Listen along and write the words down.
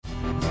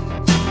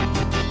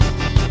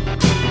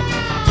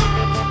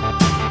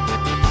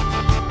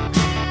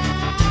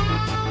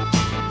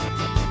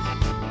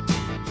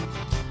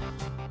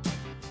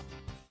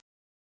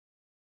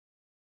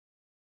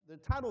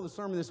title of the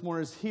sermon this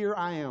morning is Here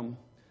I Am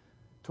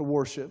to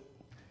Worship.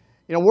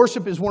 You know,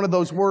 worship is one of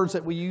those words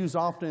that we use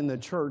often in the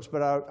church,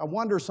 but I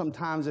wonder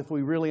sometimes if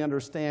we really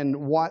understand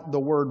what the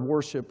word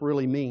worship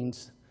really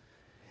means.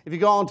 If you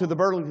go on to the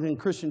Burlington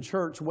Christian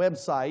Church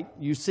website,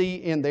 you see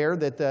in there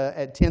that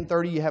at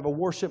 10:30 you have a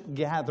worship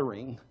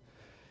gathering.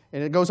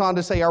 And it goes on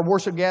to say our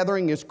worship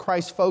gathering is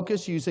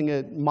Christ-focused, using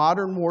a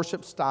modern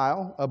worship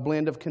style, a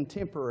blend of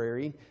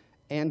contemporary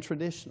and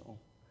traditional.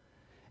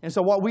 And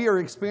so what we are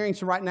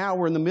experiencing right now,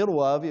 we're in the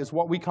middle of, is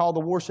what we call the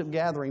worship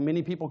gathering.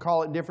 Many people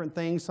call it different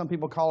things. Some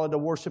people call it a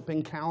worship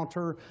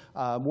encounter,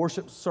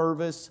 worship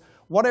service.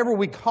 Whatever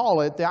we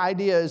call it, the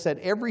idea is that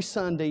every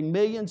Sunday,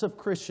 millions of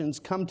Christians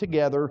come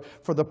together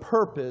for the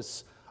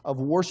purpose of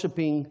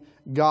worshiping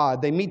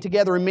God. They meet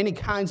together in many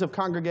kinds of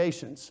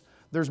congregations.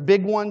 There's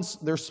big ones,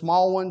 there's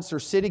small ones,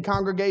 there's city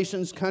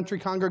congregations, country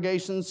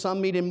congregations.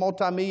 Some meet in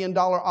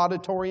multi-million-dollar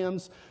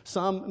auditoriums.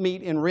 Some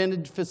meet in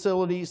rented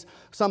facilities.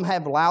 Some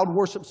have loud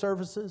worship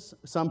services.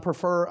 Some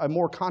prefer a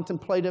more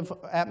contemplative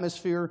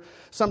atmosphere.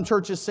 Some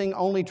churches sing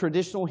only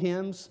traditional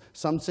hymns.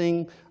 Some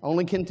sing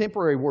only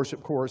contemporary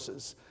worship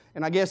choruses.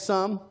 And I guess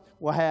some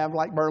will have,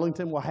 like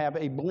Burlington, will have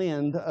a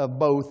blend of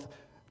both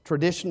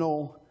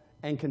traditional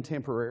and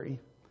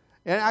contemporary.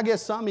 And I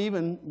guess some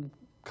even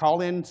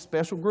call in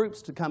special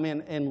groups to come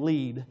in and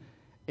lead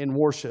in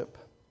worship.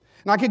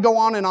 And I could go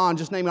on and on,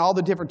 just naming all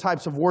the different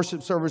types of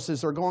worship services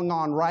that are going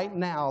on right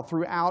now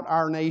throughout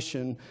our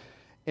nation.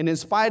 And in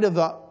spite of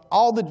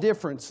all the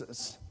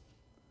differences,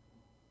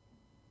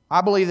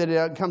 I believe that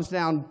it comes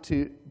down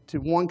to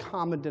one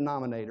common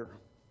denominator.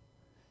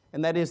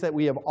 And that is that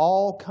we have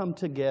all come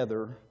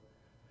together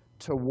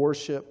to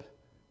worship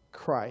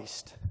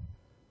Christ.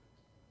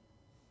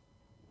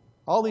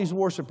 All these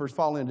worshipers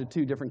fall into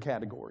two different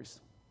categories.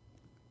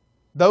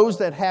 Those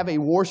that have a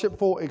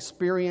worshipful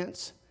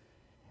experience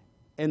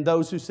and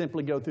those who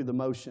simply go through the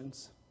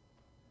motions.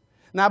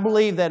 And I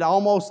believe that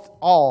almost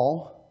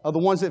all of the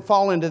ones that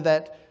fall into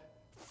that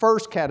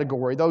first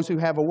category, those who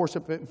have a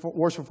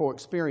worshipful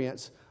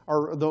experience,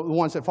 are the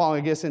ones that fall, I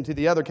guess, into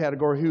the other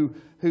category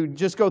who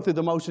just go through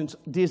the motions,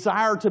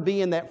 desire to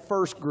be in that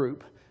first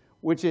group,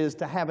 which is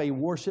to have a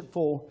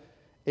worshipful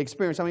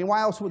experience. I mean,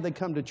 why else would they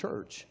come to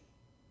church?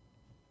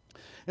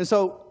 And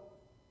so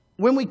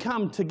when we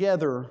come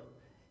together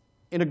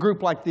in a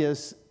group like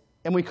this,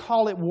 and we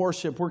call it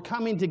worship, we're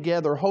coming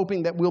together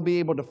hoping that we'll be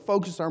able to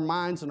focus our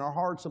minds and our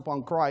hearts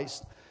upon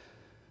Christ.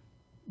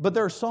 But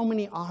there are so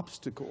many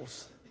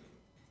obstacles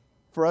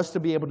for us to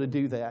be able to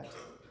do that.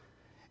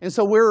 And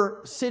so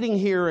we're sitting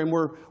here and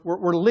we're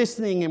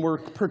listening and we're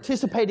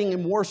participating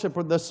in worship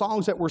with the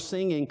songs that we're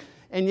singing,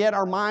 and yet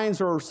our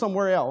minds are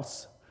somewhere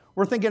else.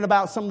 We're thinking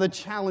about some of the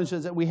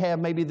challenges that we have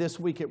maybe this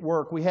week at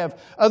work. We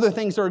have other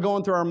things that are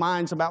going through our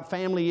minds about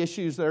family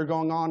issues that are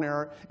going on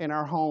in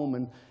our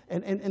home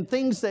and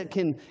things that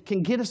can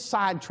get us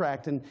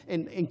sidetracked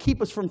and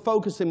keep us from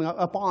focusing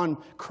upon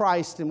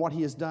Christ and what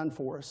He has done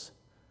for us.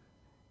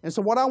 And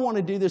so what I want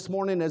to do this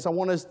morning is I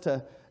want us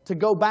to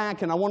go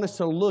back and I want us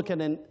to look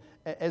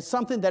at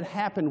something that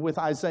happened with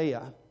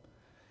Isaiah.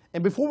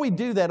 And before we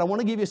do that, I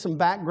want to give you some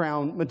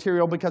background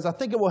material because I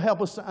think it will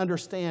help us to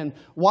understand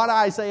what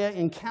Isaiah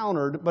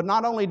encountered, but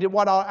not only did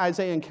what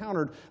Isaiah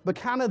encountered, but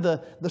kind of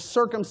the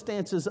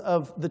circumstances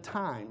of the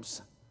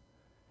times.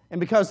 And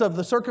because of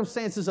the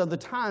circumstances of the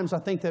times, I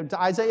think that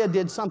Isaiah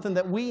did something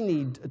that we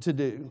need to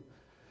do.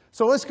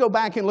 So let's go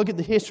back and look at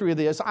the history of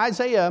this.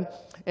 Isaiah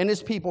and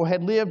his people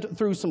had lived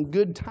through some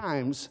good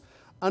times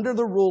under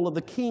the rule of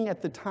the king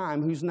at the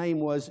time, whose name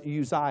was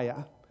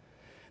Uzziah.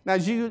 Now,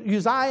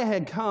 Uzziah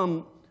had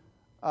come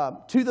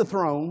to the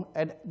throne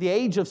at the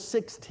age of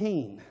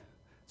 16.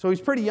 So he's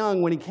pretty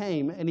young when he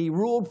came, and he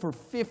ruled for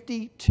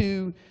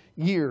 52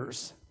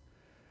 years.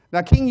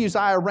 Now, King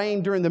Uzziah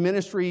reigned during the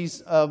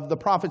ministries of the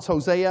prophets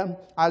Hosea,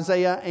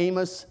 Isaiah,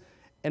 Amos,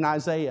 and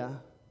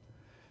Isaiah.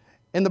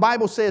 And the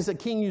Bible says that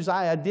King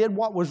Uzziah did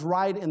what was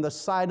right in the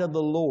sight of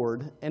the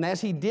Lord. And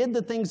as he did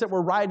the things that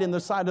were right in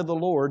the sight of the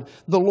Lord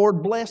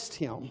blessed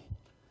him.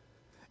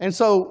 And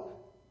so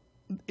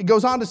it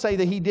goes on to say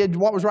that he did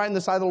what was right in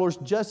the sight of the Lord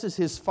just as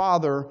his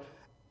father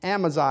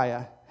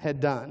Amaziah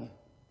had done.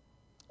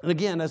 And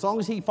again, as long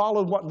as he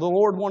followed what the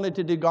Lord wanted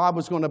to do, God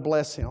was going to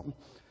bless him.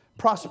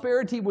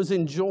 Prosperity was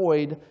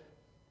enjoyed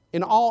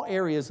in all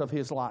areas of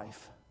his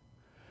life.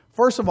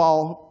 First of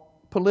all,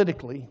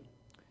 politically,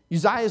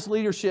 Uzziah's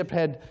leadership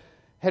had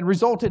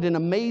resulted in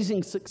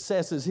amazing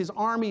successes. His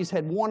armies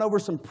had won over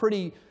some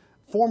pretty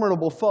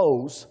formidable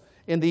foes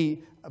in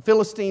the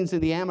Philistines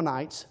and the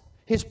Ammonites.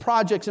 His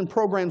projects and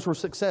programs were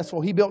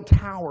successful. He built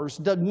towers,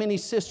 dug many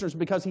cisterns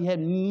because he had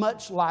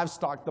much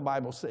livestock, the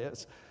Bible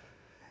says.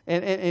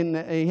 And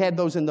he had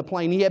those in the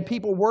plain. He had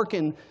people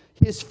working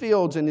his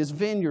fields and his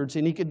vineyards,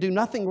 and he could do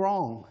nothing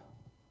wrong.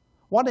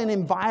 What an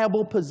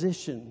enviable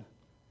position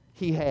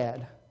he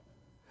had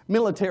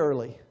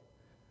militarily.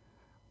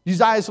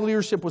 Uzziah's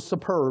leadership was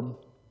superb.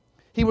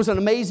 He was an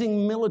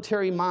amazing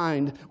military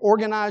mind,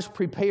 organized,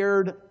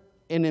 prepared,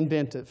 and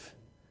inventive.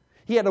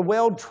 He had a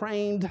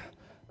well-trained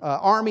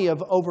army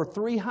of over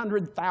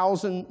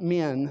 300,000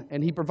 men,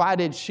 and he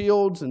provided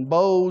shields and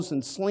bows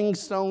and sling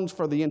stones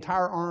for the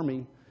entire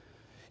army.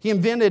 He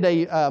invented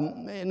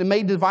and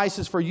made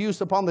devices for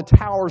use upon the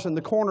towers and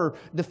the corner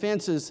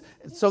defenses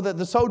so that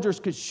the soldiers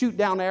could shoot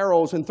down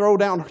arrows and throw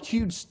down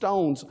huge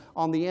stones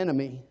on the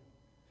enemy.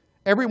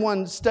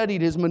 Everyone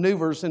studied his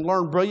maneuvers and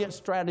learned brilliant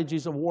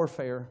strategies of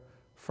warfare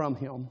from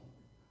him.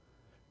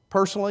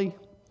 Personally,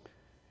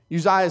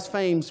 Uzziah's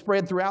fame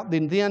spread throughout the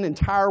then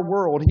entire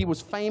world. He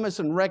was famous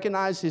and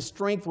recognized. His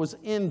strength was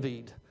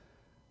envied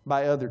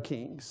by other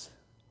kings.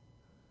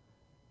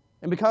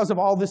 And because of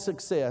all this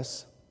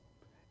success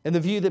and the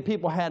view that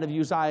people had of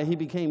Uzziah, he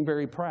became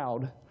very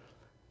proud.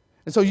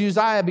 And so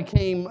Uzziah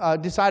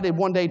decided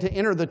one day to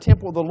enter the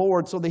temple of the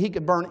Lord so that he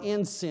could burn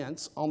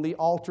incense on the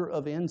altar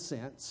of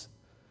incense.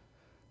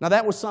 Now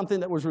that was something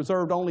that was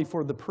reserved only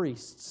for the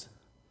priests.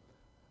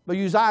 But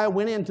Uzziah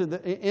went into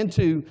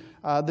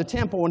the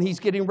temple, and he's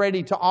getting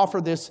ready to offer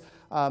this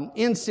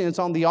incense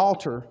on the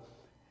altar.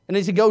 And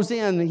as he goes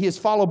in, he is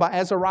followed by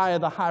Azariah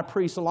the high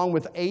priest, along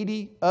with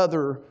 80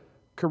 other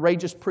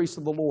courageous priests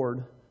of the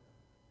Lord.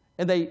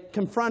 And they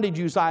confronted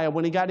Uzziah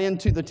when he got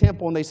into the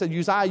temple, and they said,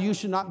 Uzziah, you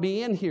should not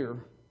be in here.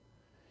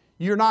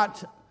 You're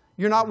not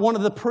one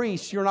of the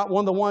priests. You're not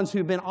one of the ones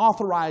who've been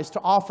authorized to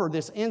offer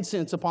this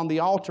incense upon the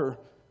altar.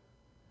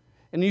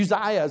 And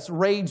Uzziah's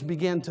rage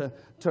began to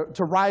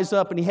rise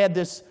up, and he had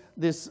this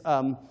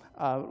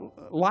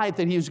light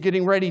that he was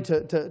getting ready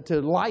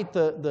to light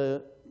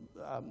the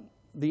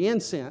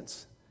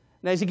incense.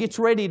 And as he gets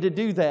ready to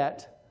do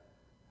that,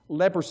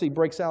 leprosy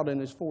breaks out in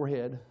his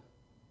forehead.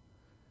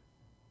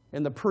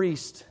 And the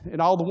priest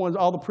and all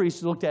the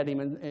priests looked at him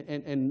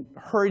and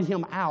hurried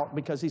him out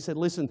because he said,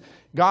 listen,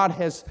 God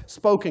has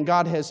spoken,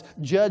 God has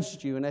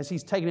judged you. And as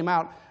he's taking him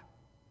out,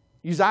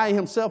 Uzziah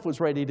himself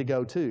was ready to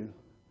go too.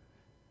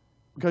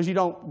 Because you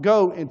don't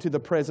go into the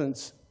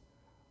presence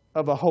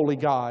of a holy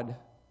God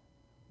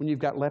when you've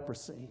got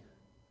leprosy.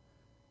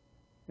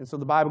 And so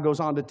the Bible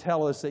goes on to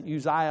tell us that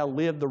Uzziah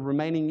lived the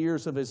remaining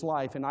years of his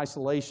life in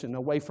isolation,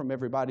 away from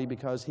everybody,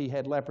 because he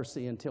had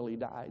leprosy until he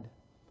died.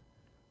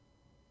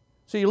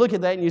 So you look at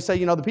that and you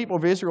say, the people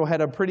of Israel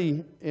had a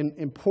pretty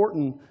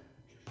important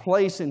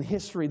place in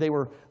history. They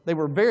were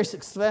very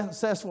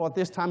successful at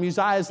this time.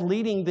 Uzziah is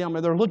leading them,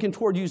 and they're looking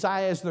toward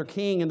Uzziah as their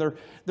king, and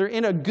they're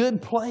in a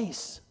good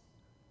place.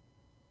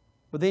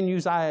 But then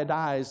Uzziah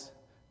dies.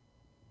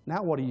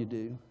 Now what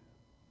do?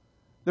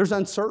 There's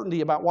uncertainty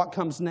about what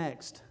comes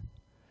next.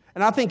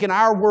 And I think in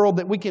our world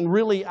that we can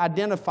really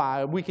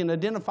identify. We can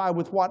identify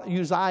with what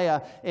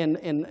Uzziah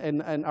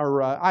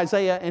or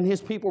Isaiah and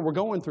his people were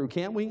going through,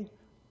 can't we?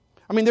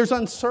 I mean, there's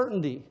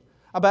uncertainty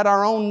about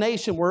our own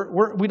nation.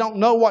 We don't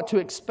know what to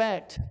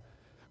expect.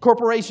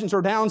 Corporations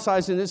are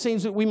downsizing. It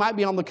seems that we might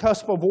be on the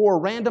cusp of war.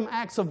 Random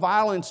acts of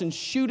violence and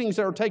shootings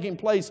that are taking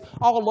place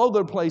all over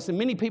the place. And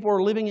many people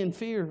are living in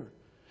fear.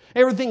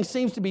 Everything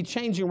seems to be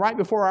changing right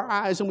before our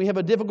eyes, and we have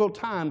a difficult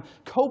time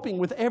coping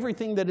with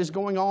everything that is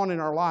going on in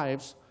our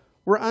lives.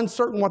 We're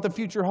uncertain what the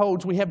future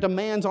holds. We have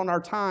demands on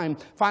our time,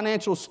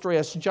 financial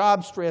stress,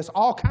 job stress,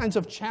 all kinds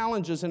of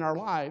challenges in our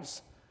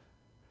lives.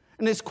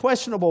 And it's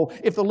questionable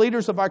if the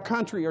leaders of our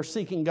country are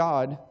seeking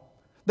God.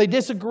 They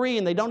disagree,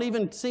 and they don't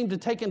even seem to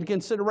take into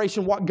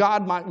consideration what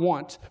God might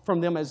want from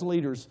them as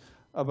leaders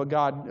of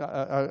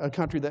a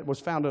country that was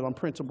founded on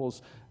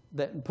principles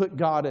that put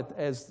God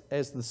as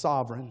the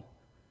sovereign.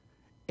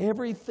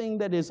 Everything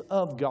that is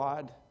of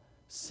God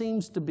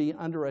seems to be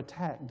under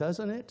attack,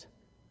 doesn't it?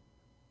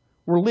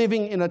 We're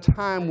living in a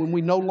time when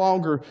we no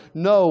longer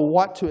know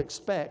what to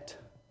expect.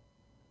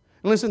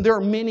 And listen, there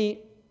are many,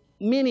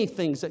 many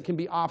things that can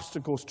be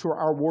obstacles to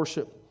our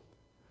worship.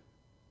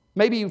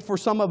 Maybe for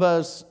some of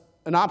us,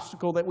 an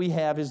obstacle that we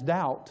have is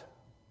doubt,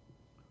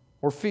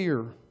 or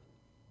fear,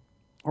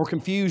 or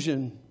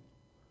confusion,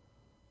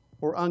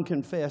 or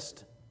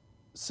unconfessed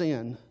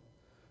sin.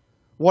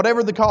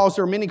 Whatever the cause,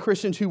 there are many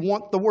Christians who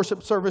want the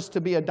worship service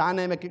to be a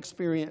dynamic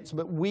experience,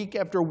 but week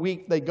after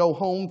week they go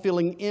home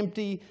feeling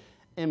empty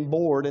and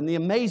bored. And the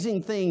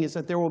amazing thing is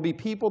that there will be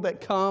people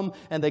that come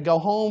and they go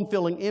home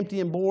feeling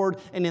empty and bored,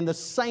 and in the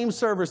same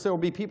service there will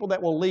be people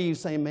that will leave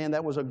saying, man,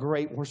 that was a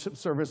great worship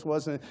service,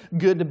 wasn't it?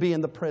 Good to be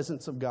in the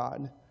presence of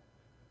God.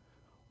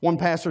 One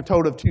pastor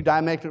told of two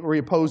diametrically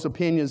opposed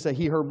opinions that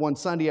he heard one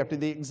Sunday after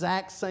the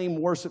exact same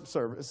worship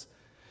service.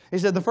 He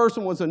said the first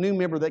one was a new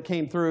member that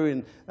came through,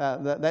 and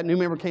that new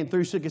member came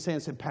through, shook his hand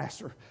and said,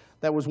 Pastor,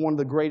 that was one of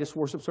the greatest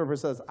worship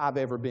services I've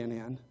ever been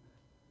in.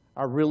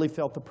 I really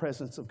felt the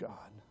presence of God.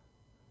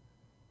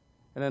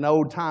 And an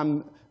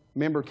old-time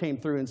member came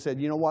through and said,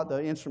 you know what,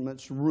 the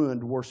instruments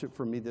ruined worship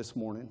for me this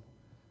morning.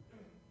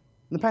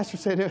 And the pastor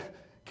said,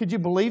 could you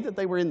believe that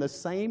they were in the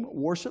same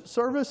worship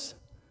service?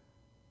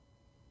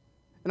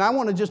 And I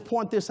want to just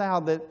point this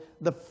out, that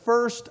the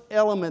first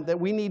element that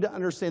we need to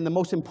understand, the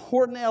most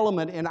important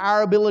element in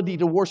our ability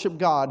to worship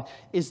God,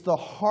 is the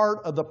heart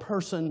of the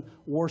person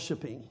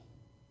worshiping.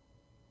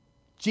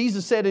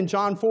 Jesus said in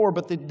John 4,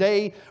 but the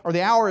day or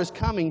the hour is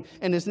coming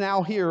and is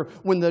now here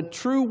when the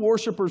true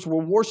worshipers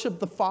will worship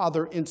the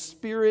Father in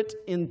spirit,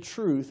 in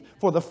truth.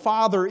 For the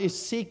Father is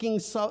seeking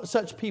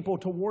such people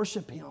to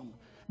worship Him.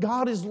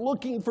 God is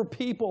looking for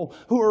people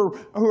who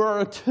are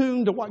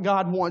attuned to what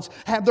God wants,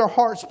 have their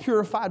hearts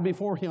purified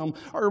before Him,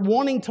 are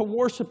wanting to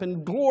worship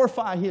and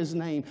glorify His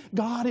name.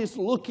 God is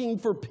looking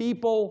for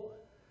people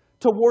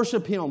to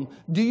worship Him.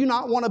 Do you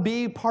not want to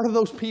be part of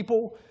those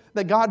people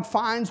that God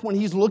finds when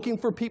He's looking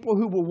for people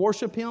who will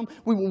worship Him?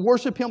 We will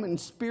worship Him in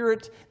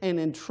spirit and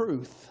in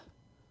truth.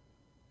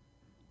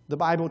 The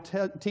Bible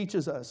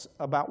teaches us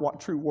about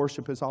what true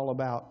worship is all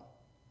about.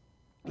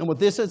 And with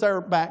this as our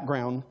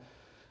background,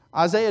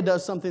 Isaiah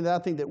does something that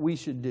I think that we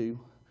should do.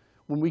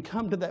 When we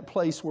come to that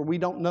place where we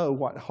don't know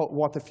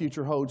what the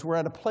future holds, we're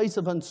at a place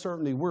of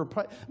uncertainty, we're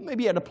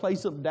maybe at a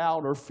place of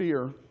doubt or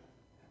fear,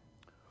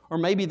 or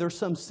maybe there's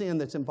some sin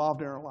that's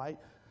involved in our life,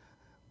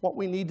 what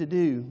we need to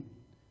do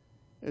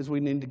is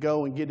we need to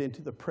go and get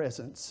into the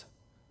presence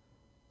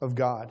of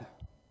God.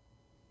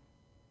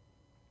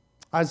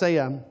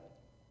 Isaiah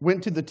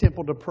went to the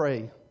temple to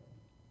pray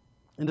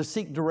and to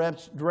seek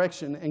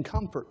direction and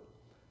comfort.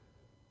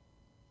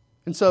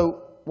 And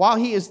so while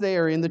he is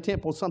there in the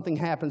temple, something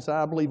happens that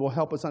I believe will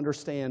help us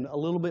understand a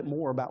little bit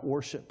more about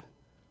worship.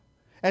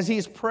 As he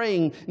is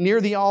praying near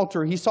the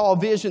altar, he saw a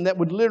vision that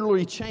would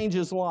literally change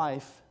his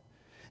life.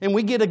 And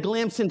we get a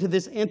glimpse into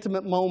this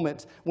intimate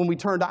moment when we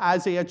turn to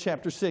Isaiah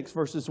chapter 6,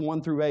 verses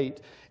 1 through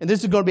 8. And this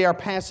is going to be our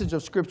passage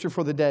of Scripture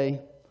for the day.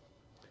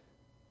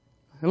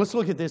 And let's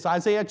look at this.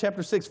 Isaiah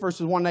chapter 6,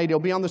 verses 1 and 8. It'll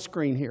be on the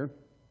screen here.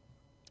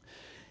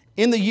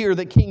 In the year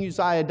that King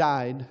Uzziah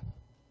died,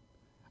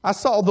 I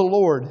saw the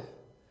Lord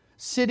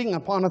sitting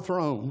upon a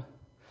throne,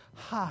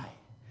 high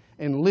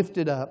and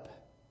lifted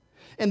up.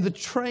 And the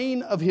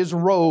train of His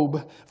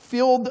robe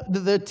filled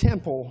the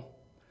temple.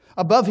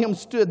 Above Him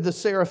stood the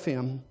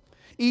seraphim.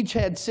 Each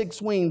had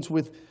 6 wings.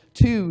 With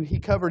 2 He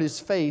covered His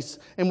face,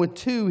 and with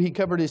 2 He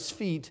covered His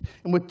feet,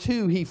 and with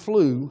 2 He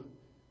flew.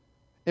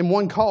 And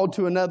one called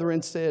to another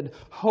and said,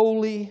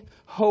 Holy,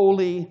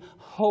 holy,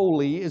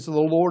 holy is the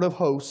Lord of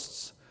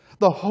hosts.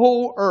 The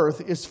whole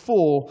earth is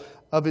full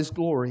of His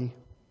glory.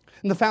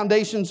 And the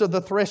foundations of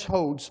the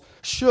thresholds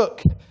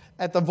shook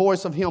at the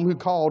voice of Him who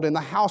called, and the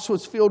house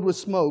was filled with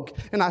smoke.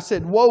 And I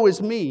said, Woe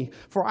is me,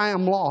 for I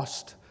am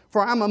lost.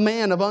 For I am a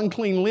man of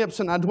unclean lips,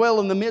 and I dwell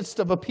in the midst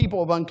of a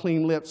people of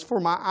unclean lips. For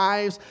my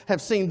eyes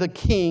have seen the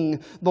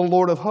King, the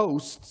Lord of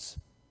hosts.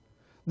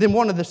 Then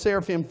one of the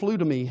seraphim flew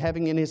to me,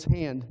 having in his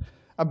hand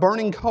a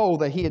burning coal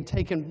that he had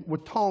taken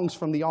with tongs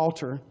from the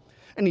altar.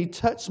 And he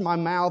touched my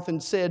mouth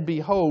and said,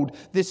 Behold,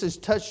 this has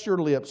touched your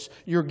lips.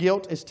 Your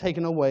guilt is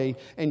taken away,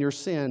 and your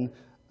sin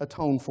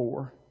atoned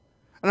for.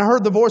 And I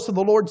heard the voice of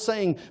the Lord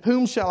saying,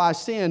 Whom shall I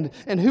send,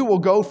 and who will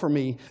go for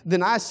me?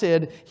 Then I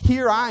said,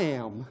 Here I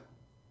am.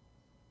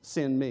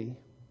 Send me.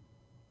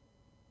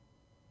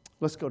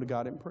 Let's go to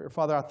God in prayer.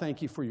 Father, I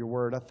thank You for Your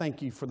word. I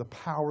thank You for the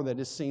power that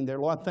is seen there.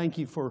 Lord, I thank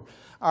You for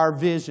our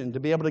vision to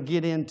be able to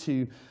get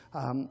into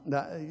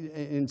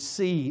and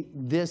see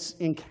this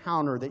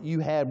encounter that You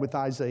had with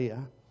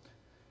Isaiah.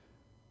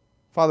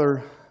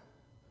 Father,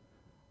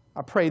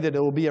 I pray that it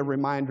will be a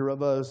reminder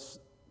of us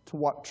to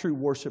what true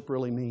worship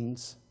really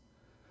means.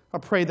 I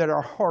pray that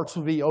our hearts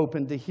will be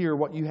open to hear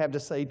what You have to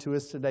say to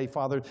us today,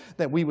 Father,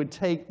 that we would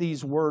take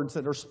these words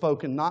that are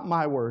spoken, not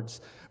my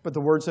words, but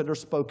the words that are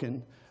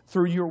spoken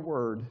through Your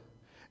word,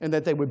 and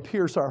that they would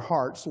pierce our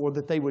hearts, Lord,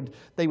 that they would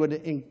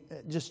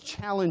just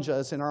challenge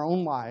us in our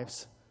own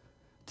lives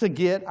to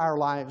get our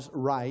lives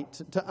right,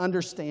 to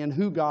understand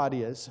who God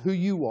is, who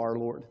You are,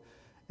 Lord,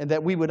 and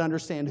that we would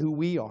understand who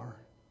we are,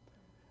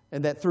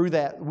 and that through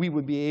that we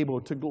would be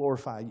able to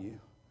glorify You,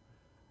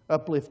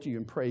 uplift You,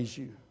 and praise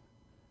You,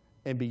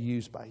 and be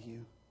used by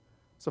You.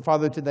 So,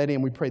 Father, to that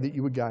end, we pray that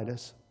You would guide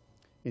us.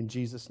 In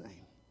Jesus'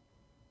 name,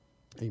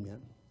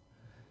 amen.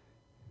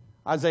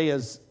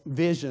 Isaiah's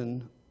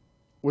vision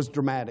was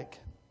dramatic.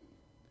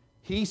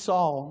 He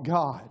saw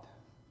God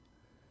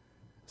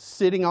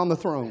sitting on the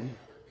throne.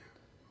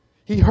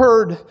 He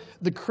heard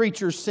the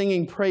creatures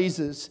singing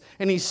praises,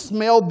 and he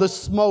smelled the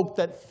smoke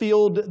that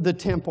filled the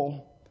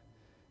temple.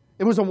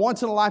 It was a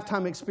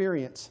once-in-a-lifetime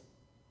experience,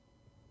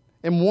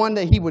 and one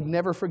that he would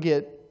never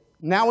forget.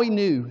 Now he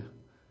knew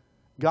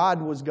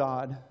God was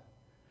God.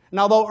 And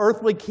although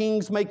earthly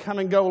kings may come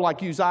and go,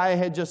 like Uzziah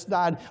had just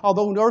died,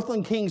 although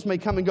earthly kings may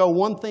come and go,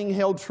 one thing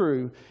held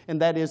true,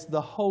 and that is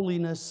the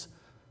holiness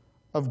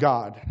of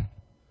God.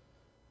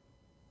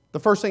 The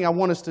first thing I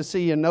want us to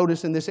see and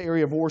notice in this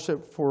area of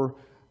worship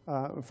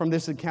from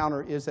this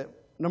encounter is that,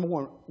 number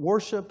one,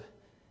 worship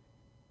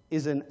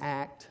is an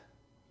act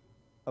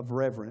of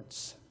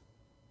reverence.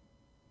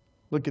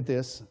 Look at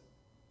this.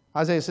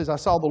 Isaiah says, I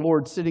saw the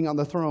Lord sitting on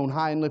the throne,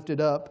 high and lifted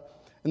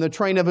up, and the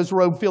train of His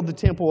robe filled the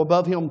temple.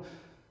 Above Him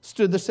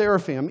stood the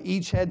seraphim.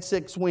 Each had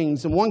 6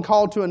 wings. And one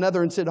called to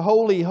another and said,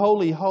 Holy,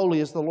 holy, holy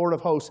is the Lord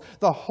of hosts.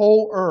 The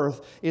whole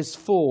earth is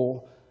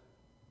full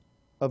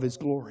of His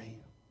glory.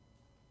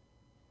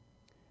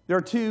 There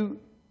are 2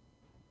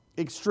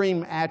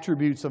 extreme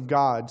attributes of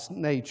God's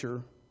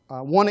nature.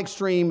 One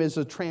extreme is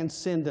a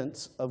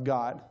transcendence of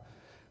God.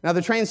 Now,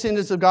 the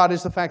transcendence of God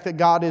is the fact that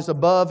God is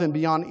above and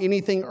beyond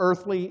anything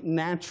earthly,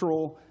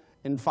 natural,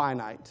 and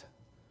finite.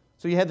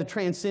 So you have the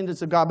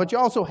transcendence of God, but you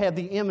also have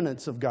the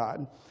immanence of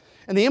God.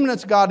 And the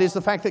immanence of God is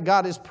the fact that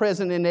God is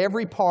present in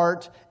every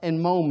part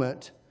and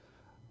moment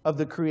of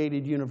the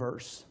created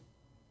universe.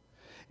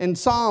 In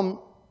Psalm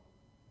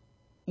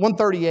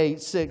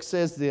 138:6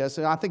 says this,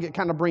 and I think it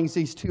kind of brings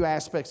these two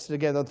aspects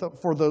together.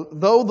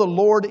 Though the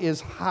Lord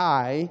is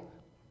high,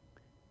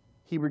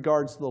 He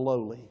regards the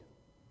lowly.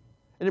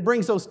 And it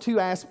brings those two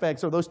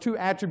aspects or those two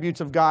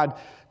attributes of God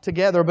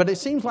together. But it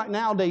seems like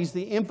nowadays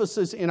the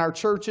emphasis in our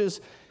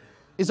churches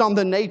is on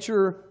the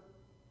nature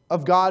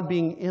of God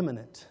being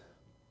immanent.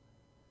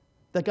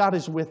 That God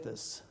is with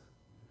us.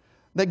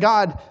 That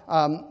God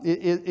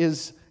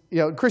is,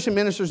 Christian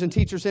ministers and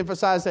teachers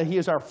emphasize that He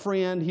is our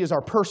friend. He is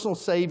our personal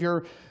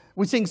Savior.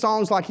 We sing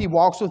songs like He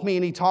walks with me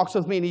and He talks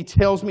with me and He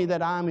tells me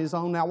that I'm His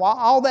own. Now, while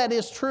all that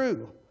is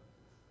true,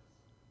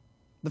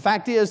 the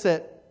fact is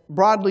that,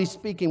 broadly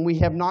speaking, we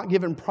have not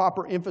given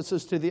proper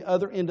emphasis to the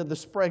other end of the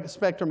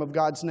spectrum of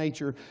God's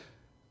nature.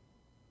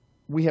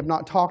 We have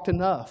not talked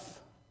enough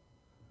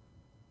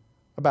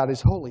about His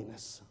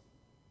holiness,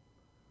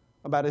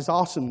 about His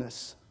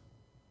awesomeness,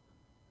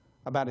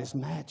 about His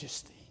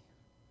majesty.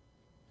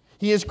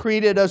 He has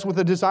created us with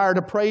a desire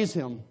to praise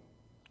Him,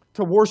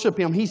 to worship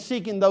Him. He's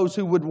seeking those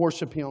who would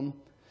worship Him.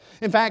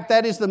 In fact,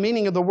 that is the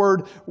meaning of the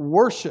word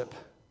worship.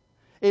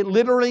 It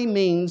literally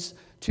means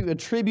to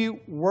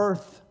attribute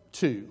worth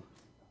to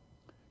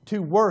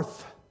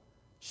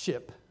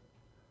worthship.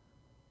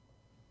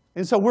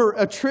 And so we're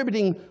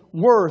attributing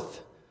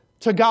worth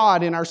to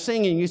God in our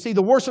singing. You see,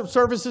 the worship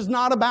service is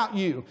not about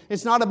you.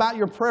 It's not about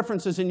your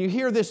preferences. And you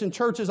hear this in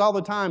churches all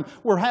the time.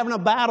 We're having a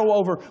battle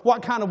over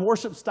what kind of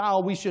worship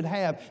style we should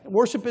have.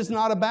 Worship is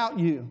not about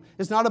you.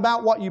 It's not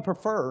about what you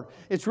prefer.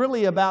 It's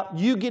really about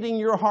you getting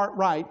your heart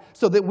right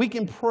so that we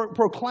can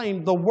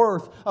proclaim the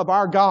worth of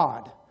our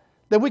God.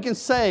 That we can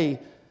say,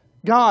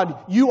 God,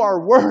 you are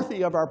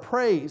worthy of our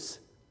praise.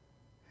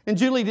 And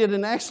Julie did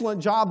an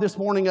excellent job this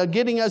morning of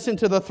getting us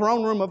into the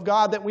throne room of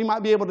God that we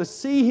might be able to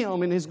see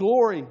Him in His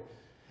glory.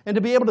 And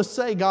to be able to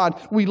say, God,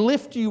 we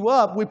lift you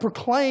up. We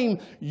proclaim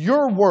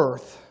your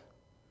worth.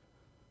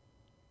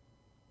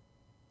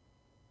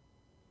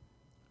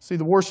 See,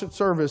 the worship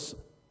service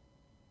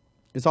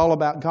is all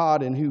about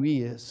God and who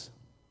He is.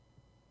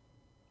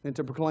 And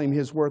to proclaim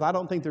His worth. I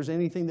don't think there's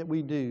anything that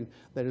we do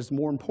that is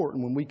more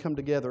important when we come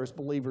together as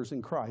believers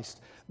in Christ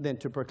than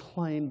to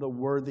proclaim the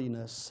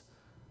worthiness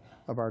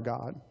of our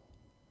God.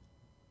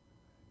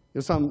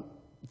 Some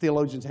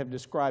theologians have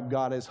described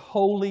God as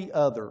wholly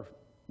other,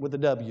 with a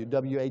W,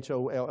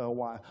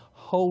 W-H-O-L-L-Y,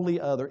 wholly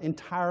other,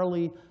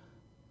 entirely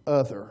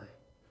other,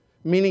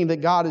 meaning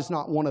that God is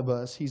not one of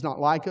us. He's not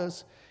like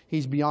us.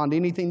 He's beyond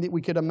anything that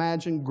we could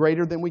imagine,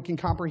 greater than we can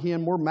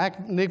comprehend, more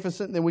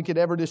magnificent than we could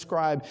ever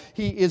describe.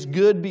 He is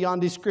good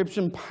beyond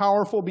description,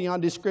 powerful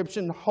beyond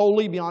description,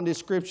 holy beyond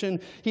description.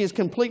 He is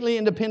completely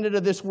independent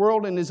of this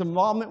world, and His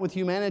involvement with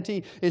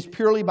humanity is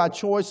purely by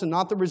choice and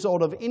not the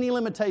result of any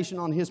limitation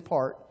on His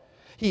part.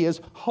 He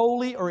is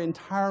wholly or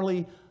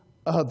entirely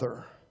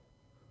other.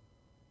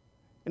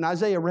 And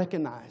Isaiah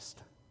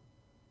recognized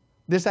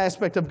this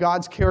aspect of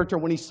God's character.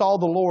 When he saw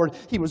the Lord,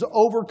 he was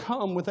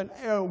overcome with an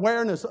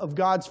awareness of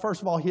God's,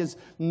 first of all, His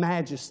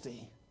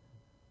majesty.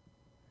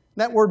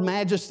 That word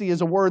majesty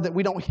is a word that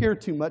we don't hear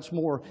too much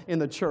more in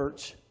the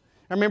church.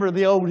 I remember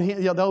the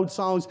old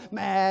songs,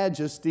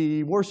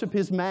 Majesty, worship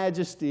His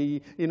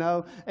majesty,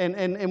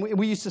 and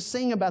we used to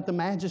sing about the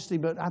majesty,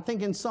 but I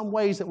think in some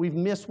ways that we've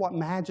missed what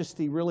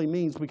majesty really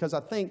means, because I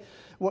think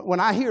when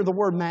I hear the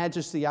word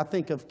majesty, I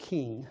think of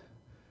king,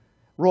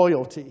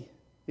 royalty.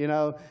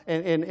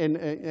 And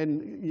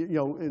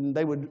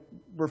they would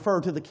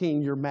refer to the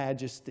king, Your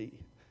Majesty.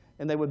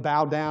 And they would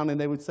bow down and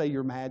they would say,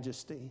 Your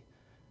Majesty.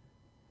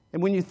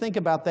 And when you think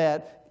about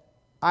that,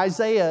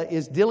 Isaiah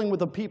is dealing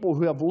with a people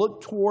who have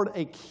looked toward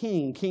a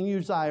king, King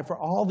Uzziah, for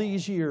all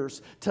these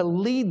years to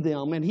lead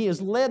them. And he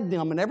has led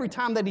them. And every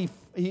time that he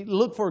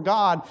looked for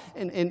God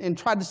and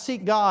tried to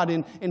seek God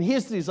and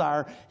His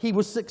desire, he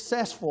was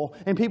successful.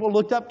 And people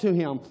looked up to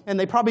him. And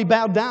they probably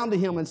bowed down to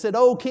him and said,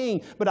 Oh,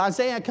 king. But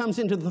Isaiah comes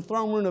into the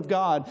throne room of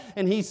God.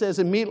 And he says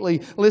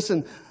immediately,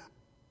 listen,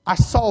 I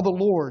saw the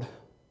Lord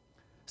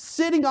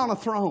sitting on a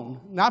throne.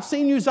 Now, I've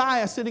seen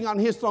Uzziah sitting on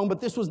his throne,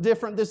 but this was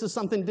different. This is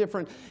something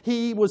different.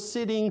 He was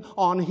sitting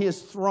on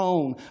His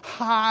throne,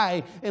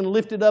 high and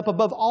lifted up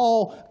above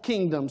all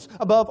kingdoms,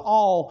 above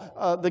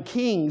all the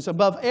kings,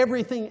 above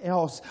everything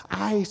else.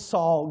 I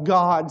saw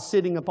God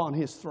sitting upon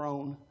His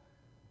throne.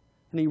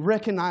 And he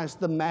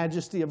recognized the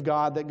majesty of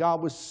God, that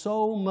God was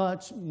so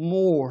much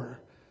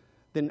more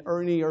than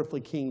any earthly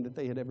king that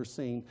they had ever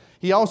seen.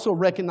 He also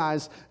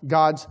recognized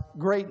God's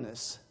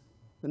greatness.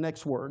 The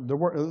next word, the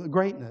word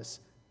greatness.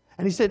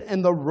 And he said,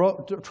 and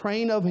the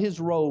train of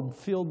His robe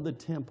filled the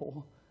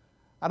temple.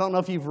 I don't know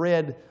if you've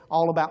read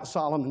all about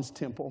Solomon's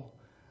temple,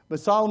 but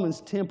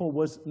Solomon's temple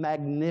was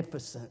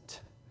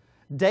magnificent.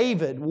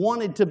 David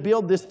wanted to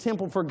build this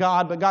temple for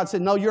God, but God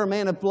said, no, you're a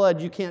man of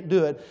blood, you can't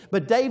do it.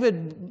 But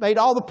David made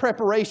all the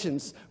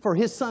preparations for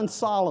his son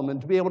Solomon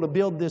to be able to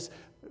build this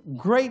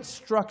great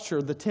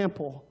structure, the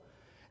temple.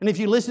 And if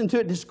you listen to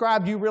it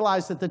described, you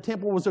realize that the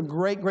temple was a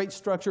great, great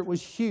structure. It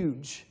was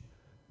huge.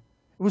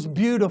 It was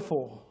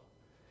beautiful.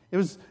 It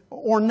was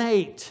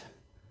ornate.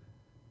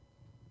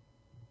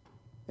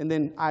 And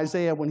then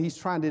Isaiah, when he's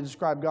trying to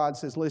describe God,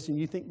 says, listen,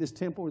 you think this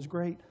temple is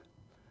great?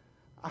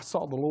 I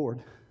saw the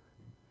Lord.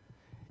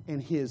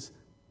 And his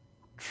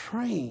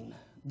train,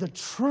 the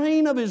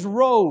train of his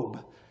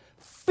robe,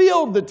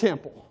 filled the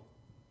temple.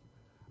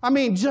 I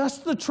mean,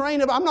 just the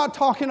train of, I'm not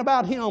talking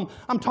about him.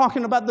 I'm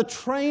talking about the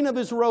train of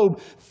his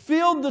robe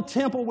filled the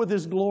temple with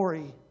his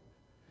glory.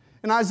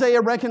 And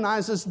Isaiah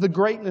recognizes the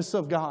greatness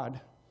of God.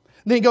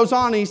 Then he goes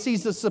on and he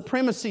sees the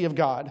supremacy of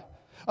God.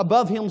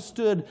 Above him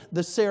stood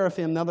the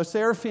seraphim. Now, the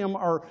seraphim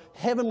are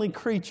heavenly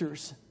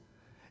creatures.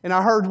 And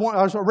I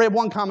read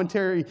one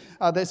commentary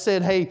that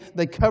said, hey,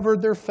 they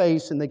covered their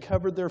face and they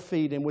covered their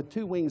feet, and with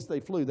 2 wings they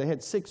flew. They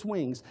had 6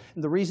 wings.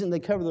 And the reason they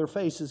cover their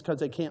face is because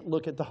they can't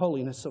look at the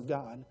holiness of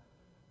God.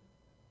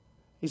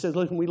 He says,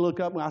 look, when we look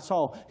up, and I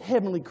saw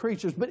heavenly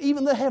creatures, but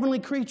even the heavenly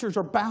creatures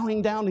are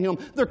bowing down to him.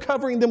 They're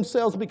covering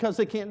themselves because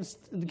they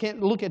can't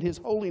look at his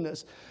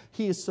holiness.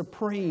 He is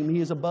supreme. He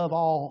is above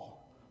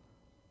all.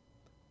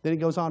 Then he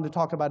goes on to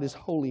talk about his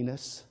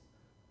holiness.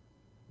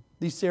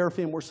 These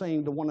seraphim were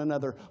saying to one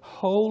another,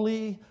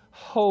 holy,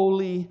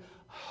 holy,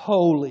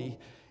 holy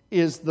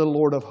is the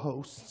Lord of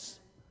hosts.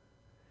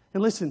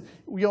 And listen,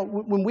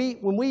 when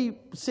we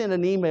send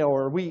an email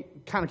or we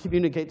kind of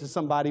communicate to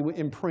somebody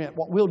in print,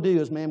 what we'll do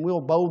is, man, we'll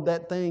bold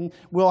that thing,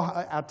 we'll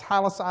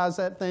italicize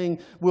that thing,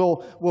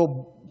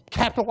 we'll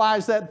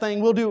capitalize that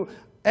thing, we'll do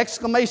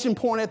exclamation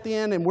point at the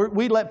end, and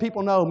we let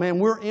people know, man,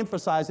 we're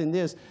emphasizing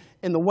this.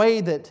 And the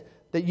way that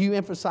you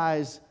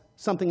emphasize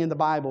something in the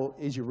Bible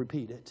is you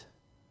repeat it.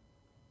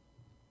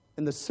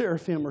 And the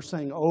seraphim are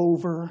saying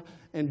over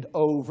and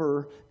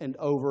over and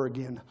over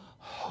again,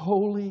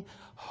 holy,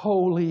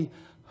 holy,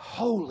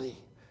 holy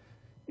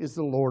is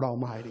the Lord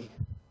Almighty.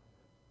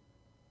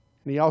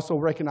 And he also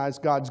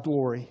recognized God's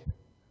glory.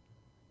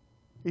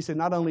 He said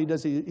not only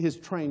does his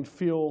train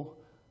fill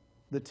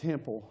the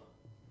temple,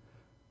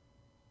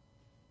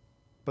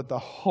 but the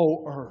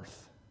whole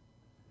earth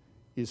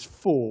is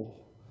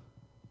full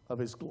of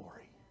his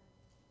glory.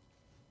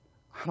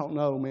 I don't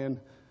know, man.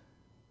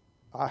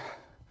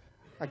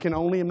 I can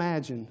only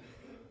imagine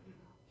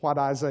what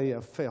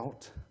Isaiah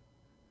felt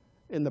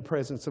in the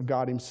presence of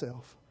God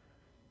himself.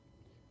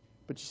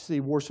 But you see,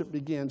 worship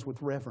begins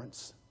with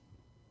reverence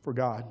for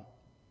God.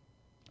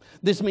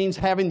 This means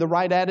having the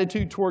right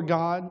attitude towards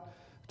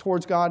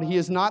God. He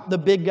is not the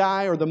big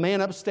guy or the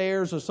man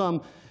upstairs or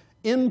some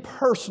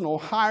impersonal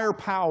higher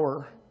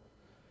power.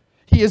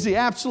 He is the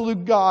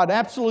absolute God,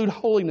 absolute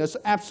holiness,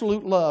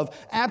 absolute love,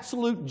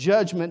 absolute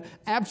judgment,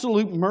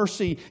 absolute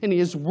mercy, and he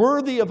is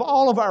worthy of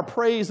all of our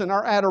praise and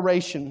our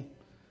adoration.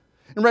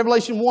 In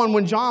Revelation 1,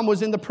 when John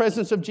was in the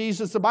presence of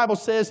Jesus, the Bible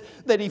says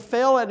that he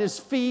fell at his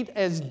feet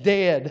as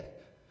dead.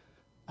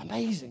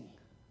 Amazing.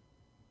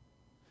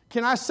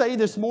 Can I say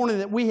this morning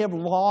that we have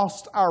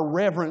lost our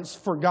reverence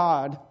for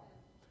God?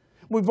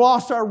 We've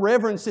lost our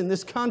reverence in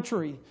this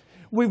country.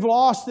 We've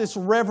lost this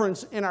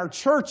reverence in our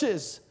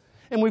churches.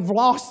 And we've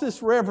lost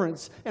this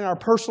reverence in our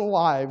personal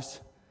lives.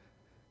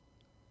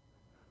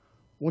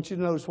 I want you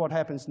to notice what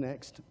happens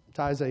next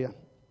to Isaiah.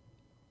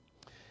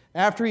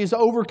 After he is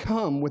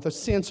overcome with a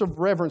sense of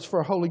reverence for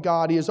a holy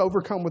God, he is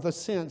overcome with a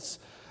sense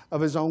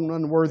of his own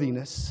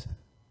unworthiness.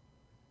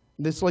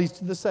 This leads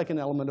to the second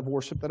element of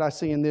worship that I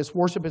see in this.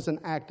 Worship is an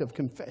act of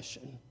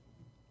confession.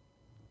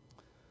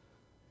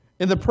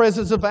 In the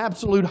presence of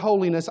absolute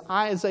holiness,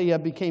 Isaiah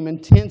became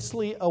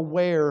intensely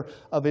aware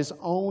of his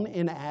own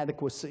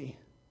inadequacy.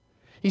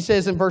 He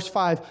says in verse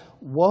 5,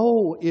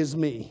 woe is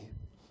me,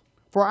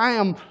 for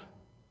I'm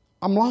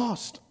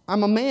lost.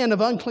 I'm a man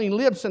of unclean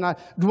lips, and I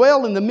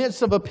dwell in the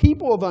midst of a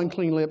people of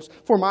unclean lips,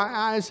 for my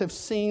eyes have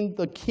seen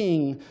the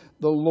King,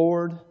 the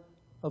Lord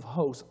of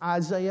hosts.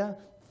 Isaiah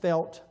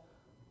felt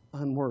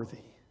unworthy.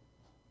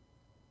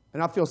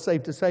 And I feel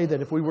safe to say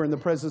that if we were in the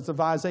presence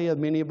of Isaiah,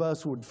 many of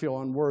us would feel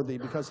unworthy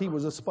because he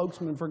was a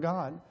spokesman for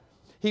God.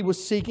 He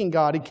was seeking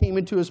God. He came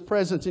into his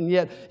presence, and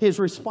yet his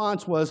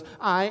response was,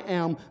 I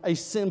am a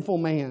sinful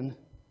man.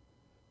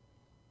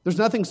 There's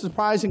nothing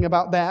surprising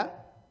about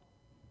that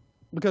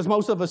because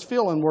most of us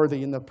feel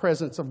unworthy in the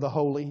presence of the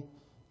holy.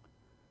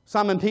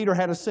 Simon Peter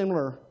had a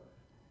similar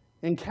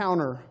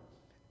encounter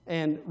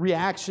and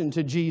reaction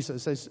to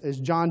Jesus as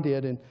John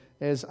did and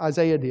as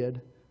Isaiah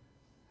did.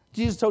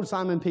 Jesus told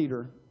Simon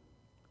Peter,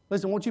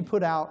 listen, why don't you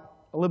put out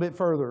a little bit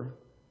further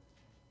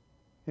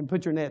and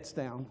put your nets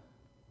down?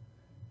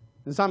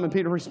 And Simon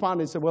Peter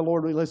responded and said, well,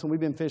 Lord, listen, we've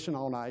been fishing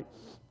all night.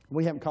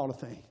 We haven't caught a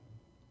thing.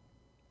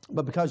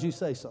 But because you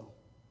say so,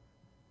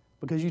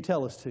 because you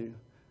tell us to,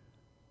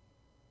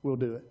 we'll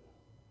do it.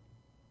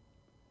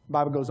 The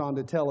Bible goes on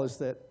to tell us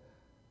that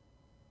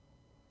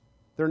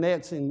their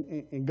nets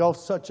engulfed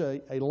such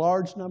a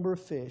large number of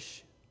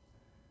fish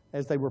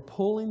as they were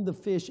pulling the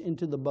fish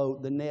into the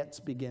boat, the nets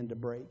began to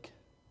break.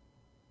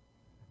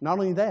 Not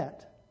only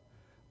that,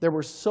 there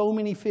were so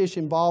many fish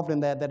involved in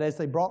that as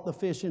they brought the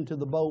fish into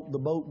the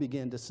boat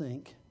began to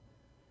sink.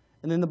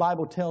 And then the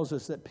Bible tells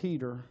us that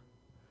Peter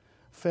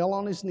fell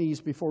on his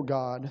knees before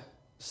God,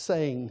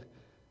 saying,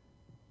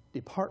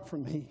 "Depart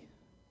from me,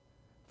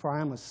 for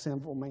I am a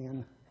sinful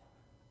man,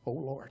 O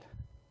Lord."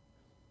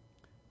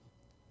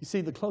 You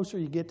see, the closer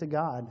you get to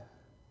God,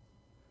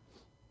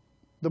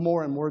 the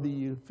more unworthy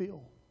you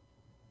feel.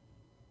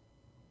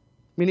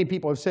 Many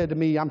people have said to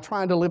me, "I'm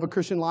trying to live a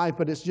Christian life,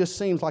 but it just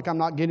seems like I'm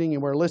not getting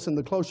anywhere." Listen,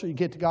 the closer you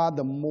get to God,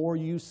 the more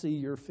you see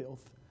your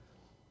filth.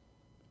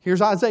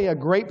 Here's Isaiah, a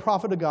great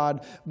prophet of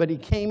God, but he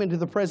came into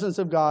the presence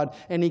of God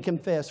and he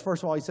confessed.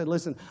 First of all, he said,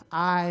 "Listen,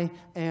 I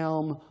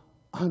am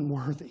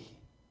unworthy.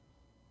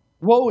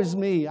 Woe is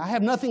me. I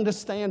have nothing to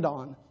stand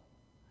on.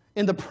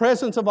 In the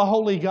presence of a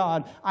holy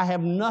God, I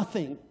have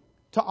nothing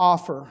to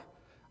offer.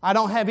 I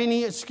don't have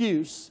any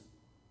excuse.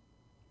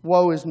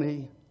 Woe is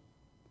me.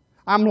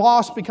 I'm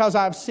lost because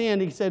I've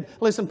sinned." He said,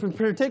 listen,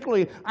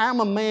 particularly,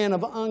 I'm a man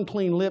of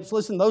unclean lips.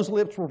 Listen, those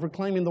lips were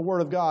proclaiming the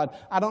Word of God.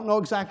 I don't know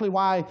exactly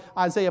why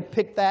Isaiah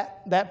picked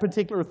that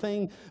particular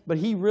thing, but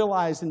he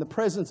realized in the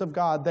presence of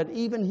God that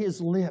even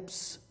his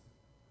lips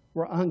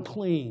were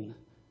unclean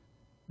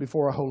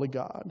before a holy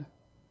God. And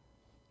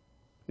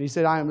he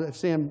said, "I am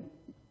sin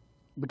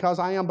because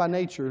I am by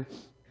nature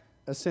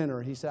a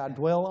sinner." He said, "I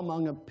dwell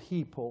among a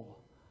people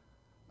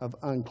of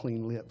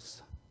unclean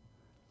lips."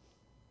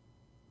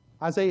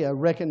 Isaiah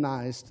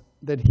recognized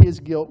that his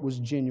guilt was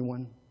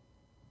genuine.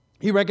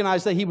 He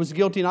recognized that he was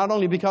guilty not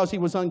only because he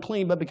was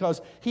unclean, but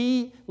because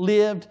he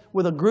lived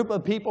with a group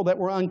of people that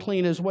were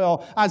unclean as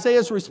well.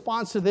 Isaiah's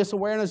response to this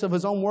awareness of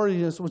his own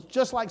worthiness was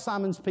just like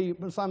Simon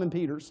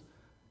Peter's: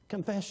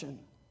 confession.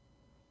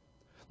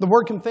 The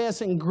word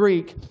confess in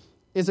Greek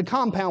is a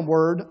compound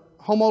word,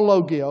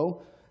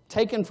 homologio,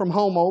 taken from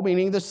homo,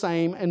 meaning the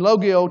same, and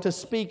logio, to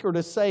speak or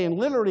to say. And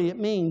literally it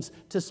means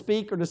to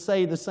speak or to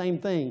say the same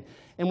thing.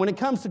 And when it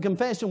comes to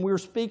confession, we're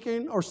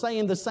speaking or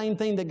saying the same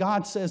thing that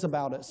God says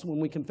about us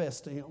when we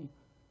confess to Him.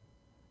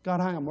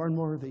 God, I am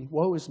unworthy.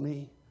 Woe is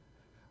me.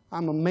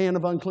 I'm a man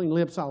of unclean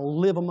lips. I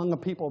live among a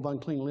people of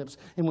unclean lips.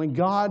 And when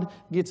God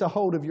gets a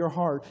hold of your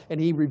heart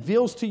and He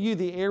reveals to you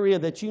the area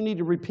that you need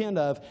to repent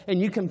of, and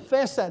you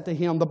confess that to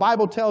Him, the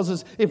Bible tells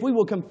us if we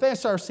will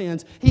confess our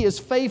sins, He is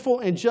faithful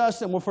and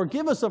just and will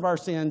forgive us of our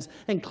sins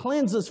and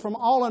cleanse us from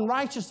all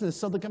unrighteousness.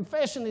 So the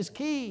confession is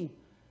key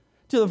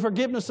to the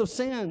forgiveness of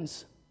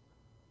sins.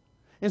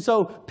 And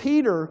so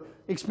Peter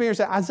experienced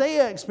that.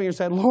 Isaiah experienced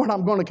that. "Lord,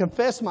 I'm going to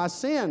confess my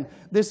sin.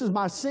 This is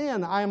my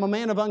sin. I am a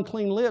man of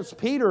unclean lips."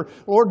 Peter,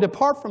 "Lord,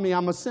 depart from me.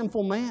 I'm a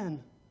sinful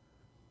man."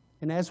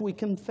 And as we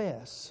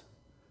confess,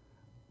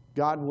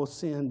 God will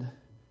send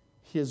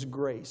His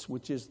grace,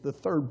 which is the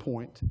third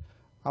point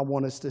I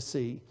want us to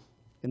see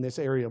in this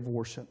area of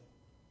worship.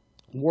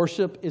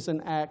 Worship is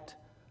an act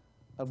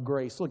of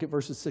grace. Look at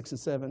verses 6 and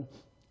 7.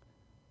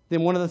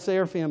 "Then one of the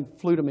seraphim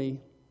flew to me,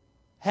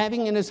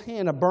 having in his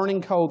hand a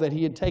burning coal that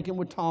he had taken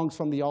with tongs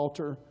from the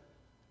altar,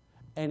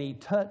 and he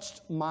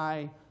touched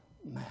my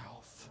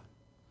mouth.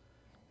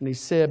 And he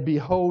said,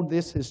 Behold,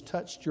 this has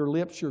touched your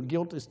lips. Your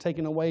guilt is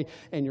taken away,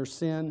 and your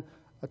sin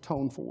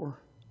atoned for."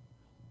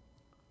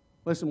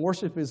 Listen,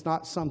 worship is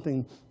not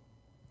something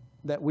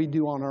that we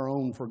do on our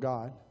own for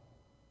God.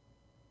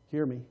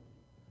 Hear me.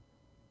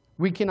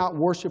 We cannot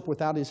worship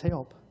without His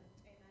help.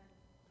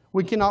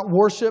 We cannot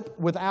worship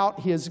without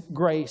His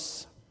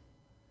grace.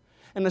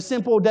 And the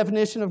simple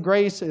definition of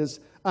grace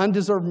is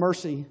undeserved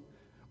mercy.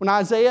 When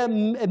Isaiah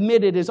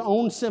admitted his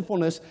own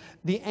sinfulness,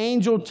 the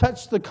angel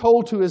touched the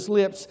coal to his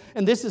lips.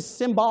 And this is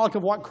symbolic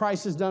of what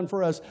Christ has done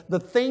for us. The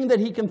thing that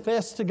he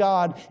confessed to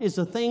God is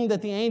the thing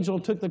that the angel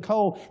took the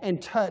coal and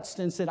touched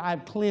and said,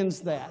 "I've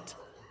cleansed that."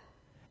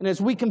 And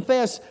as we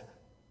confess,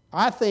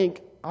 I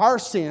think, our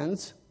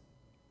sins,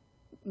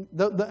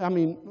 I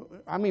mean,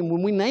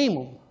 when we name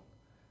them,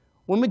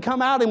 when we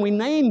come out and we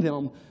name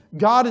them,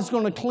 God is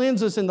going to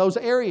cleanse us in those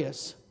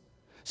areas.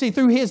 See,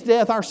 through His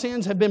death, our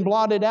sins have been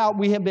blotted out.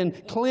 We have been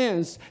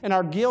cleansed, and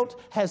our guilt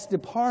has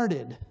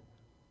departed.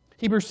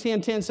 Hebrews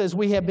 10:10 says,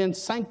 "We have been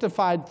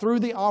sanctified through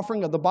the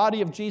offering of the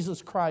body of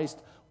Jesus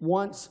Christ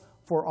once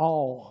for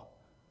all."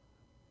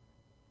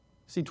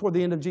 See, toward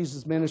the end of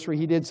Jesus' ministry,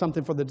 He did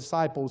something for the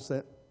disciples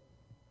that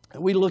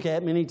we look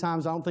at many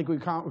times. I don't think we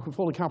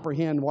fully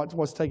comprehend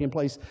what's taking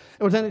place.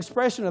 It was an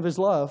expression of His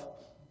love.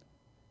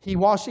 He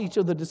washed each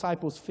of the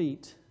disciples'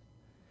 feet.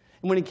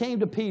 And when He came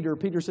to Peter,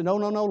 Peter said, No,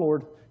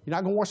 Lord, you're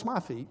not going to wash my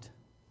feet.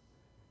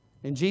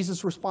 And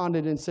Jesus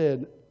responded and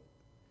said,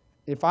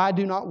 If I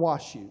do not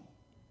wash you,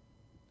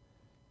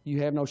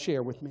 you have no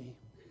share with me.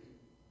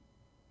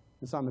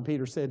 And Simon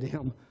Peter said to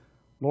Him,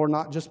 Lord,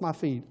 not just my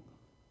feet,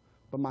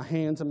 but my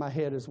hands and my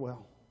head as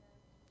well.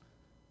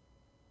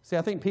 See,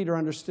 I think Peter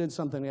understood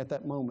something at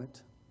that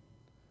moment.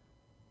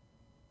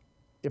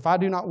 If I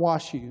do not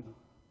wash you,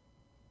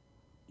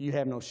 you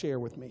have no share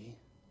with me.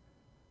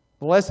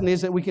 The lesson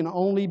is that we can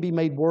only be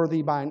made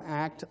worthy by an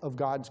act of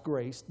God's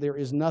grace. There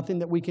is nothing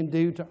that we can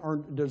do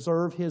to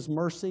deserve His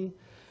mercy.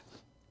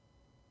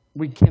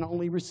 We can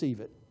only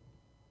receive it.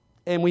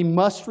 And we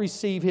must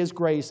receive His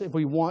grace if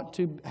we want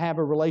to have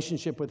a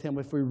relationship with Him,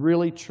 if we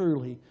really,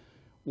 truly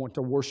want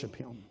to worship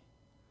Him.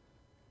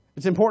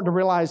 It's important to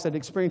realize that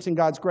experiencing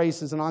God's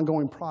grace is an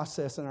ongoing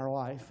process in our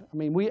life.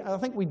 I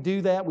think we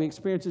do that. We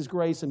experience His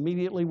grace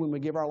immediately when we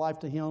give our life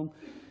to Him.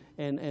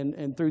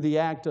 And through the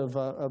act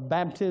of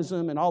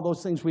baptism and all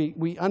those things,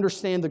 we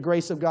understand the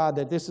grace of God,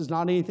 that this is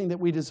not anything that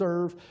we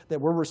deserve, that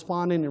we're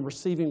responding and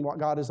receiving what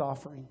God is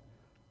offering.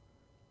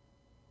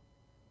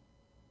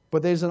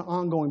 But there's an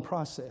ongoing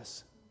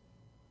process.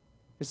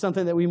 It's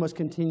something that we must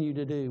continue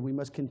to do. We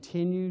must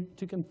continue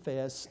to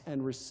confess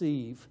and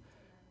receive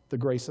the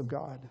grace of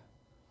God.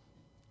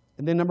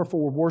 And then number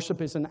 4,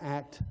 worship is an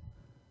act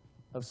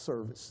of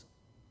service.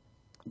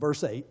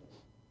 Verse 8,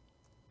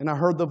 and I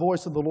heard the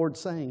voice of the Lord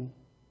saying,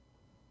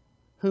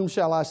 whom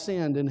shall I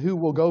send, and who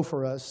will go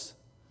for us?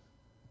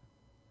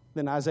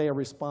 Then Isaiah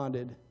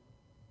responded,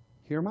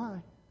 here am I.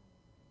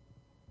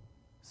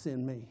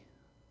 Send me.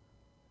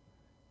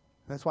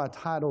 That's why I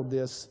titled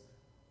this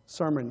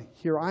sermon,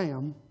 Here I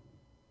Am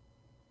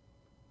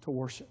to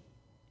Worship.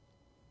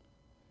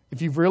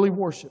 If you've really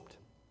worshiped,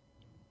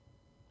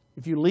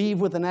 if you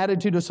leave with an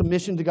attitude of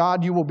submission to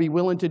God, you will be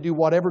willing to do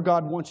whatever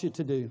God wants you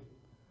to do.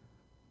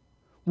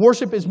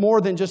 Worship is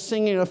more than just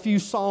singing a few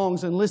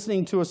songs and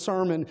listening to a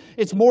sermon.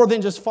 It's more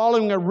than just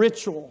following a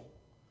ritual.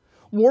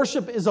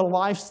 Worship is a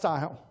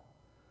lifestyle.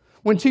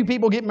 When two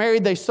people get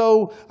married, they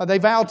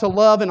vow to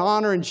love and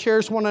honor and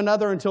cherish one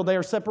another until they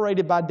are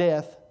separated by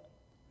death.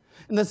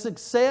 And the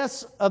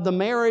success of the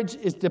marriage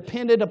is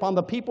dependent upon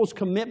the people's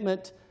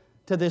commitment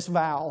to this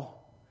vow.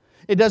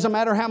 It doesn't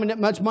matter how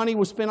much money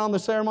was spent on the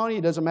ceremony.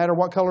 It doesn't matter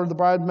what color the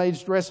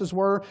bridesmaids' dresses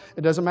were.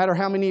 It doesn't matter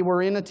how many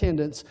were in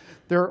attendance.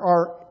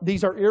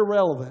 These are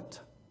irrelevant.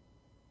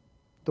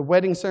 The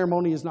wedding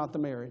ceremony is not the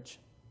marriage.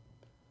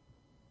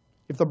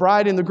 If the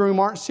bride and the groom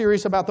aren't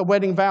serious about the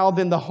wedding vow,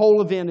 then the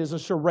whole event is a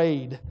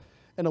charade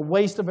and a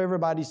waste of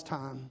everybody's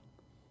time.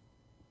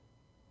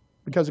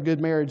 Because a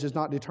good marriage is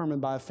not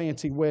determined by a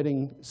fancy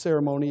wedding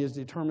ceremony. It's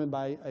determined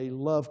by a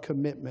love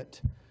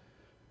commitment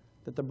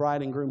that the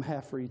bride and groom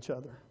have for each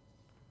other.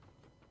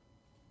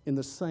 In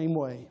the same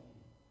way,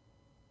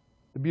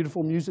 the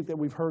beautiful music that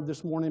we've heard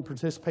this morning,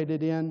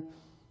 participated in,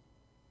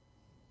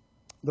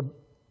 the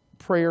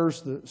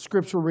prayers, the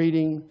scripture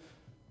reading,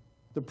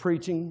 the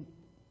preaching,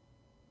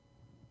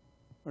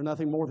 are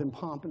nothing more than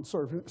pomp and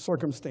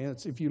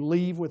circumstance if you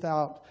leave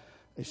without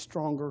a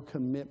stronger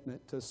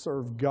commitment to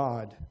serve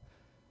God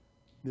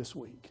this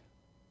week.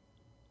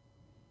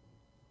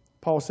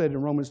 Paul said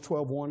in Romans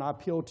 12:1, I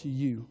appeal to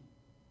you,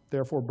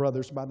 therefore,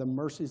 brothers, by the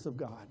mercies of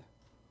God,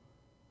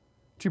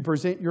 to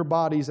present your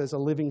bodies as a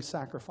living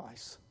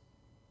sacrifice,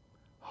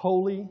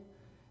 holy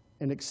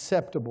and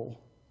acceptable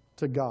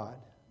to God,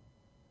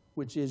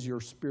 which is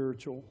your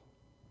spiritual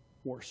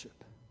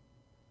worship.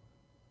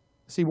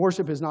 See,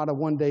 worship is not a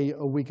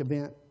one-day-a-week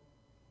event.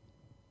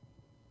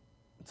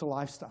 It's a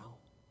lifestyle.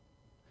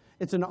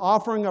 It's an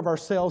offering of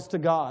ourselves to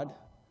God,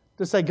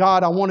 to say,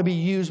 God, I want to be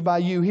used by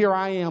you. Here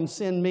I am,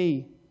 send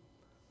me.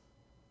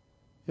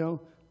 It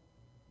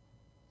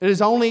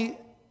is only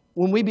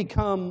when we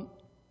become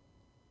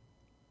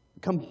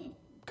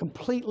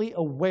completely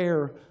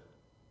aware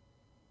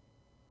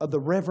of the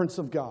reverence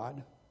of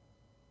God,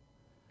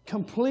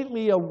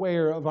 completely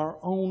aware of our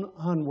own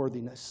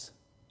unworthiness,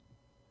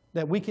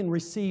 that we can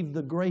receive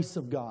the grace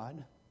of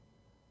God,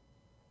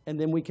 and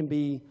then we can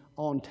be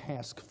on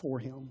task for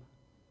Him.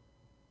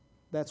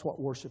 That's what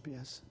worship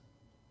is.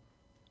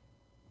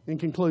 In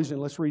conclusion,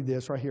 let's read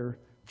this right here.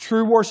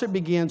 True worship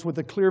begins with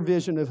a clear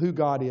vision of who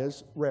God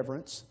is,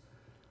 reverence,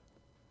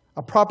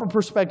 a proper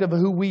perspective of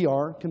who we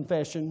are,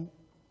 confession,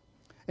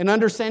 an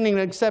understanding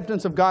and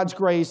acceptance of God's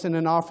grace, and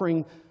an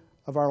offering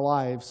of our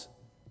lives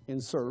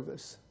in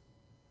service.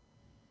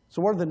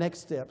 So what are the next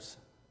steps?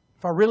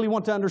 If I really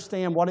want to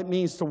understand what it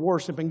means to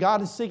worship, and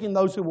God is seeking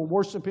those who will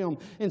worship Him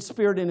in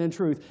spirit and in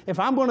truth, if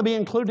I'm going to be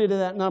included in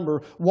that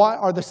number, what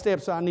are the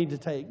steps I need to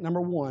take?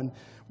 Number 1,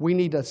 we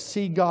need to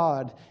see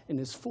God in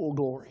His full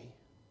glory.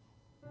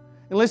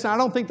 And listen, I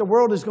don't think the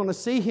world is going to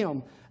see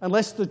Him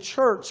unless the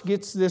church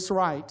gets this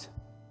right.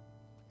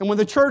 And when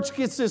the church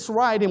gets this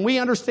right and we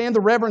understand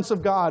the reverence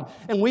of God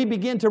and we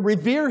begin to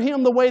revere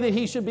Him the way that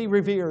He should be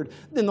revered,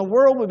 then the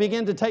world will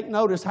begin to take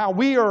notice how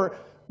we are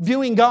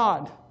viewing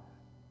God.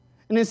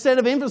 And instead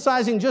of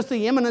emphasizing just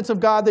the immanence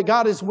of God, that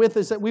God is with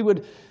us, that we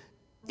would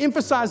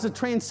emphasize the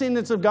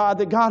transcendence of God,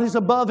 that God is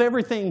above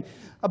everything,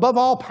 above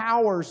all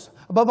powers,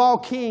 above all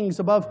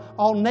kings, above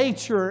all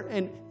nature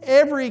and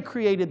every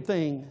created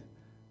thing.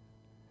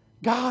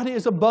 God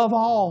is above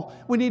all.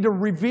 We need to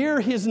revere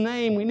His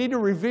name. We need to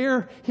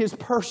revere His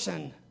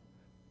person.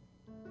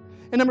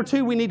 And number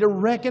 2, we need to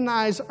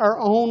recognize our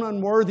own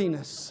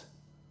unworthiness.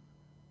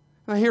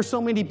 And I hear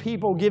so many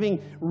people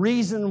giving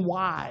reason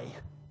why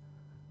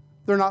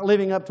they're not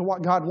living up to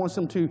what God wants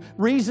them to.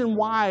 Reason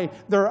why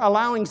they're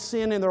allowing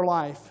sin in their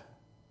life.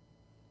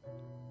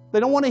 They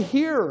don't want to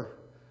hear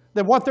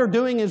that what they're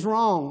doing is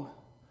wrong.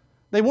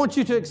 They want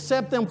you to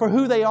accept them for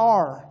who they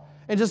are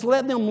and just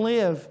let them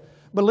live.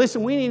 But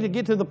listen, we need to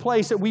get to the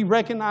place that we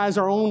recognize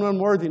our own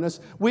unworthiness.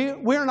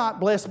 We're not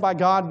blessed by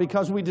God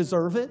because we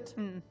deserve it.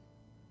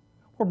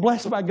 We're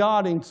blessed by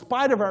God in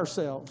spite of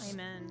ourselves.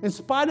 Amen. In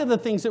spite of the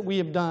things that we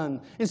have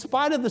done. In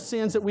spite of the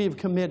sins that we have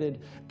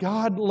committed.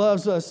 God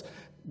loves us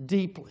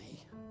deeply.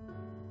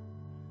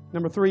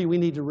 Number 3, we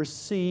need to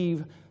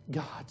receive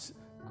God's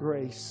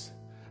grace.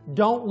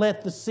 Don't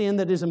let the sin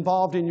that is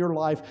involved in your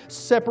life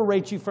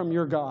separate you from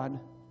your God.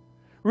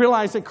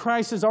 Realize that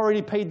Christ has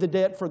already paid the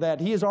debt for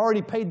that. He has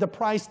already paid the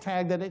price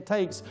tag that it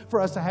takes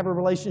for us to have a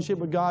relationship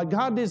with God.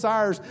 God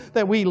desires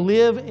that we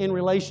live in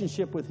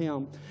relationship with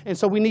Him. And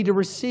so we need to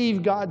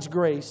receive God's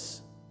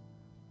grace.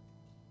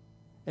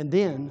 And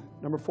then,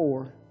 number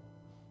 4,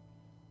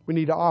 we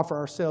need to offer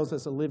ourselves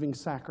as a living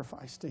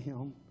sacrifice to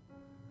Him.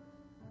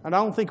 And I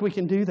don't think we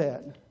can do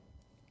that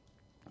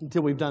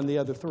until we've done the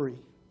other 3.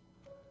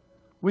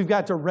 We've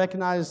got to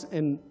recognize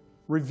and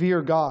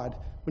revere God.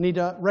 We need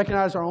to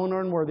recognize our own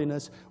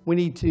unworthiness. We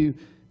need to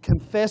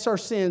confess our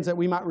sins that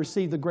we might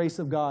receive the grace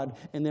of God.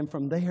 And then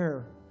from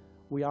there,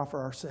 we offer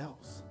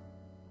ourselves.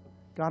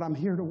 God, I'm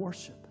here to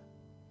worship.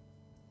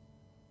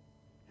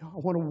 I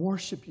want to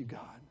worship you, God.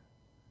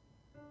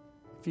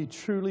 If you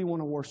truly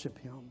want to worship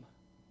Him,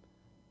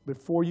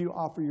 before you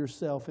offer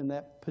yourself in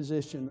that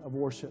position of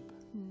worship,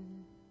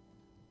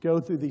 go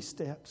through these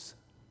steps.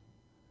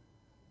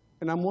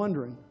 And I'm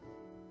wondering,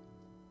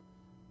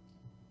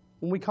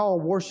 when we call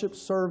a worship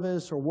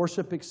service or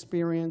worship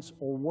experience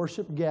or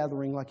worship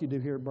gathering like you do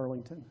here at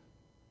Burlington,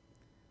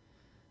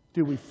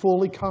 do we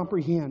fully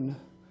comprehend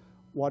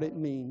what it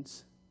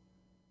means